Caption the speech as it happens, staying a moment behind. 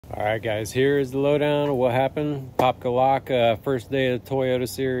All right, guys, here is the lowdown of what happened. Apopka Lock, first day of the Toyota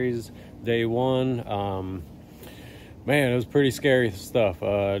Series, day one. Man, it was pretty scary stuff.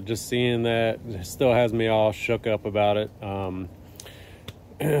 Just seeing that still has me all shook up about it.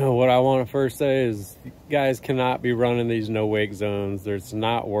 What I want to first say is guys cannot be running these no-wake zones. It's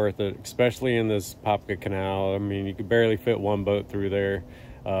not worth it, especially in this Apopka Canal. I mean, you could barely fit one boat through there,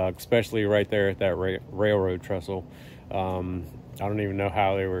 especially right there at that railroad trestle. I don't even know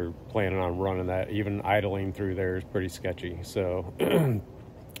how they were planning on running that. Even idling through there is pretty sketchy. So it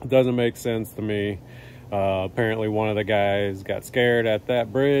doesn't make sense to me. Apparently one of the guys got scared at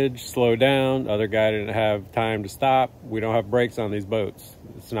that bridge, slowed down. The other guy didn't have time to stop. We don't have brakes on these boats.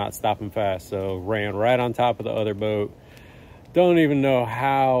 It's not stopping fast. So ran right on top of the other boat. Don't even know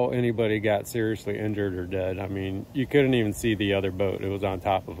how anybody got seriously injured or dead. I mean, you couldn't even see the other boat. It was on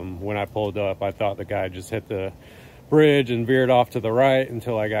top of them. When I pulled up, I thought the guy just hit the bridge and veered off to the right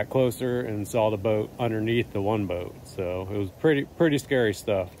until I got closer and saw the boat underneath the one boat. So it was pretty scary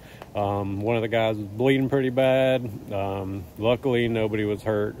stuff. One of the guys was bleeding pretty bad. Luckily nobody was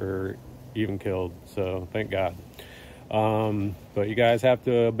hurt or even killed, so thank God. But you guys have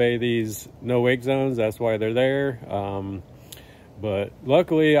to obey these no wake zones. That's why they're there. But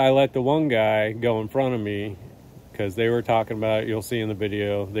luckily I let the one guy go in front of me because they were talking about, you'll see in the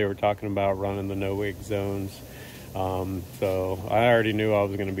video, they were talking about running the no wake zones. So I already knew I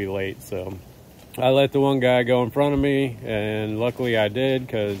was going to be late, so I let the one guy go in front of me, and luckily I did,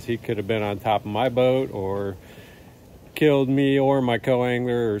 because he could have been on top of my boat or killed me or my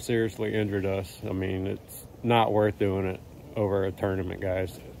co-angler or seriously injured us. I mean, it's not worth doing it over a tournament,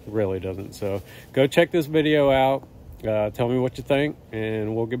 guys. It really doesn't. So go check this video out, tell me what you think,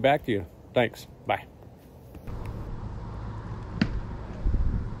 and we'll get back to you. Thanks. Bye.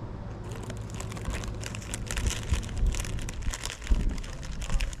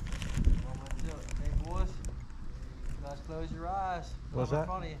 Close your eyes. What's that?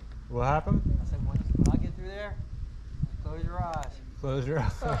 Funny. What happened? I said, when I get through there, close your eyes. Close your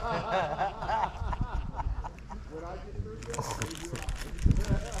eyes. When I get through there,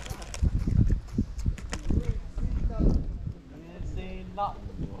 you ain't seen nothing.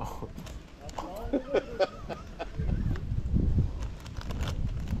 That's all it is.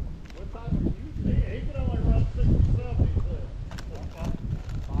 What time are you? He can only run 6 or 7, he said. Okay.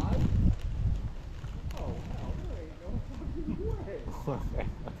 5? Oh, hell, there ain't no fucking way.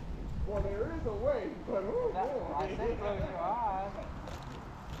 Well, there is a way, but oh, boy. I say close your eyes.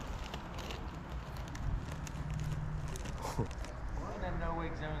 One of them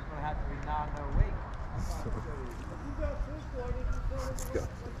no-wake zones is going to have to be non-no-wake.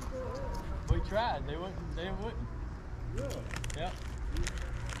 We tried. They wouldn't. Really? Yep.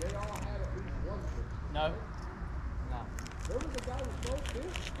 They all had at least one fish. No. No. There was a guy with both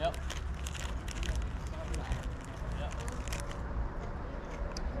fish? Yep. Yep.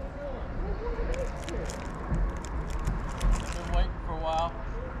 Been waiting for a while.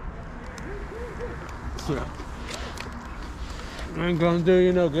 Ain't gonna do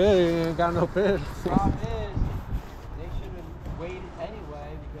you no good. You ain't got no fish. Problem is, they should have waited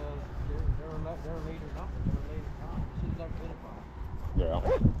anyway because they're later coming. They're later coming. Should have never been a problem. Yeah.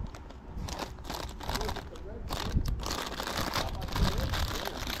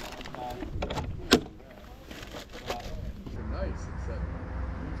 Nice, except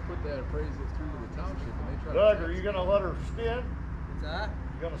you just put that appraisal through to the township and they try Doug, to are you gonna let her skin? What's that?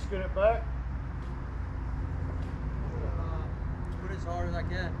 You gonna skin it back? Put it as hard as I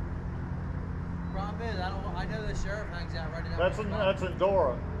can. Problem is, I know the sheriff hangs out right in that. That's in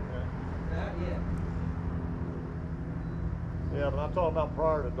Dora. Yeah. Yeah, but I'm talking about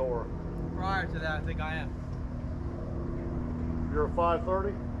prior to Dora. Prior to that, I think I am. You're a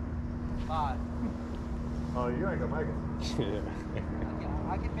 5:30? 5. Oh, you ain't gonna make it.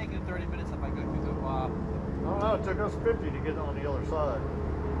 I can make it in 30 minutes if I go through the No, it took us 50 to get on the other side.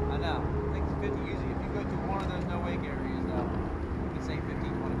 I know. I think it's 50 easy. If you go through one of those no-wake areas, you can save 15,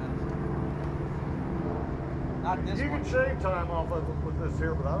 20 minutes. Not this You one. can shave time off of it with this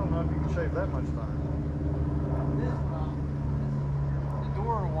here, but I don't know if you can shave that much time. This one, the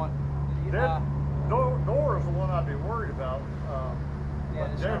Dora one. Dora's the one I'd be worried about. Yeah,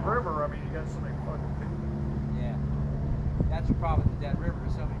 but Dead River, I mean, you got so many fucking people. Yeah. That's the problem with the Dead River.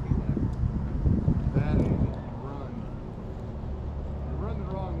 There's so many people there. that and you run the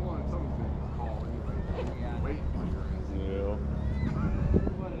wrong one, someone's gonna call anyway. Yeah. Wait for your ass. Yeah.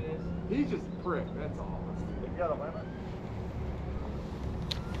 That's what it is. He's just a prick, that's all. You got a limit?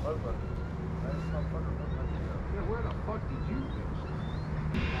 Okay. That's motherfucker. Yeah, where the fuck did you fish?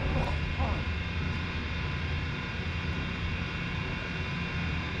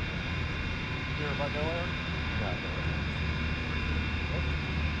 if I go there?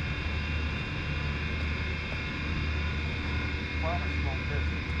 Promise you won't catch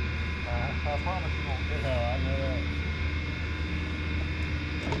it. I promise you won't catch it. No, I know that.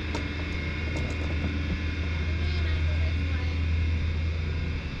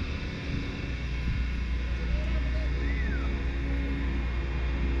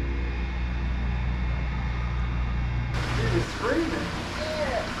 He was screaming.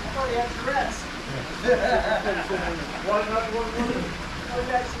 Yeah, I thought he had Tourette's. What? Oh, he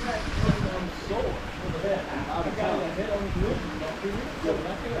had Tourette's. I'm sore. I got a hit on his roof about 2 weeks ago.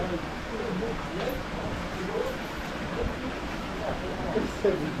 I think I was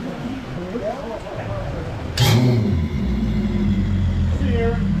See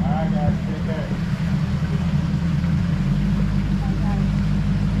here. I got you. Take care.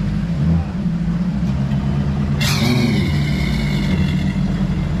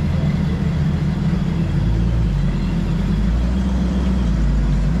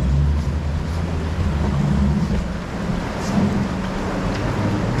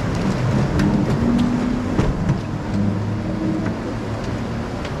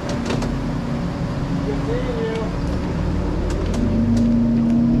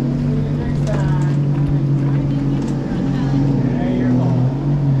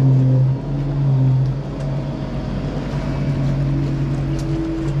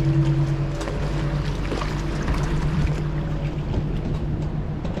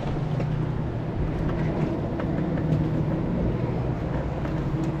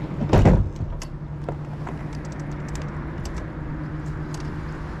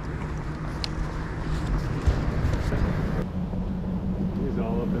 He's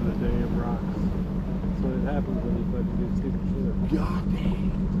all up in the damn rocks. That's what happens when you fucking do stupid shit. God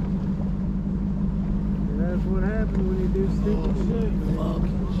dang. That's what happens when you do stupid shit. Man.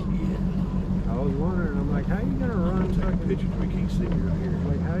 Fucking shit. I was wondering, I'm like, how you gonna run Take a fucking... picture we can't see you here.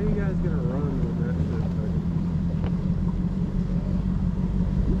 Like, how you guys gonna run when that shit fucking...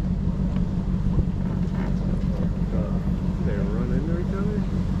 They run into each other?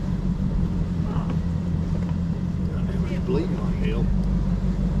 It was bleeding like hell.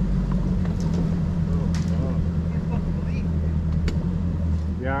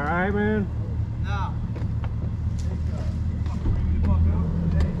 You alright, man? No.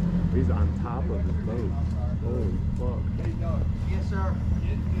 He's on top of his boat. Holy fuck. Hey, Doug. Yes, sir.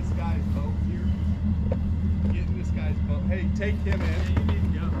 Get in this guy's boat here. Get in this guy's boat. Hey, take him in. You need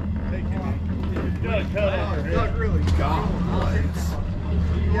to go. Take him in. Doug, really. God bless.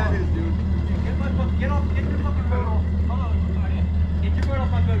 Yeah, it is, dude. Get your fucking boat off. Hold on. Get your boat off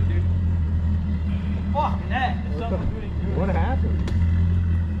my boat, dude. Fucking that. There's something doing. What happened?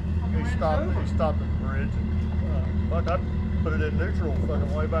 He stopped at the bridge and fuck, I put it in neutral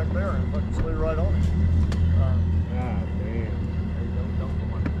fucking way back there and fucking slew right on it. God damn.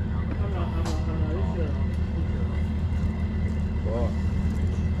 Fuck.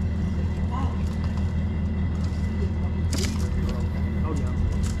 Oh, yeah.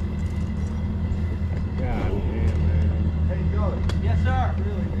 God damn, man. Hey, Doug. Yes, sir.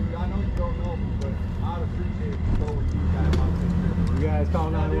 Really, dude, I know you don't know me, but I'd appreciate it to go with you guys out there. You guys call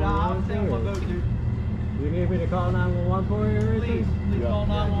No, dude, I'll 911 stay on my too? boat, dude. You need me to call 911 for you or Please, anything? please call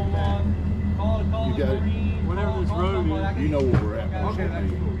 911. Call You the got it. Marine. Whatever this road somebody. is, I can- You know where we're at. Okay,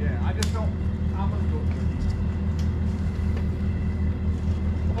 that's cool. Yeah, I just don't. I'm gonna go.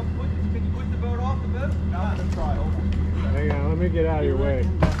 Can you put the boat off the boat? I'm gonna try. Hold on. Hang on, let me get out of your way.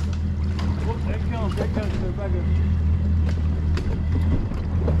 There it comes. There it comes. There back up.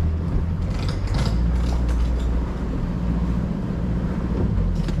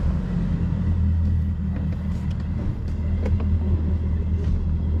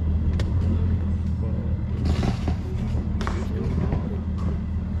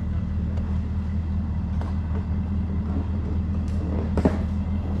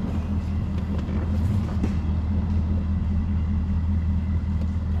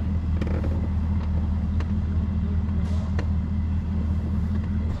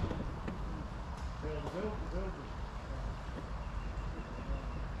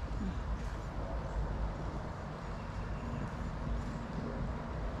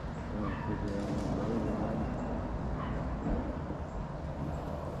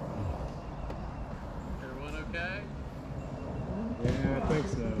 Everyone okay? Yeah, I think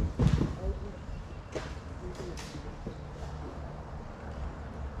so.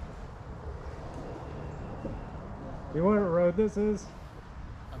 You know what road this is?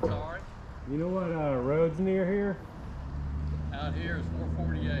 I'm sorry. You know what road's near here? Out here is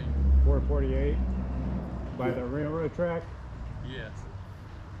 448. 448? By the railroad track? Yes.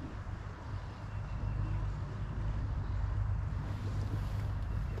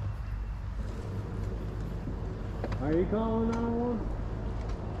 Are you calling 911?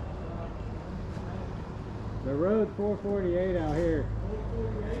 The road's 448 out here.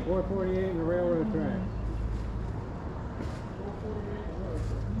 448 in the railroad track.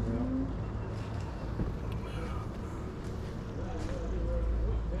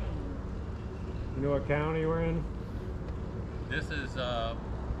 You know what county we're in? This is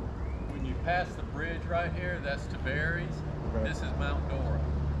when you pass the bridge right here, that's Tavares. Okay. This is Mount Dora.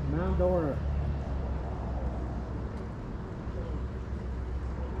 Mount Dora.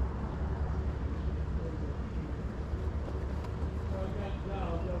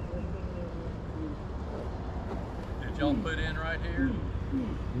 Did y'all put in right here?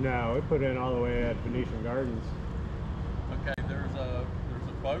 No, we put in all the way at Venetian Gardens. Okay, there's a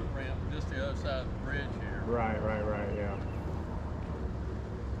boat ramp just the other side of the bridge here. Right, yeah.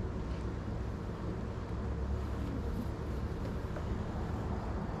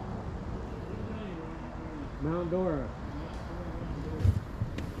 Mount Dora.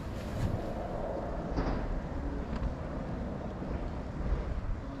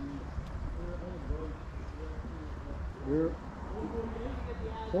 You're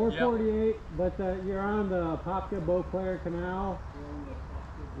 448, but you're on the Apopka Beauclair Canal,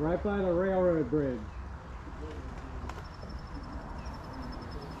 right by the railroad bridge.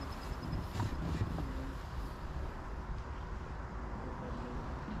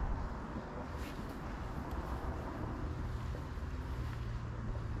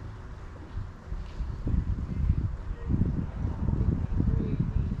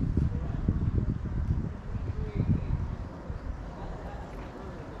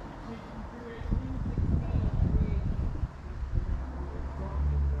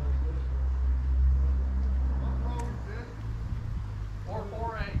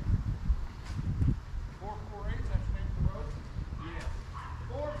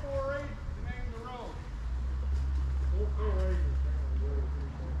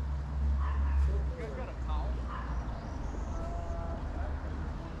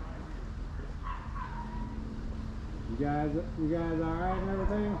 You guys all right and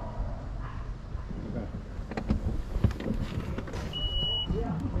everything?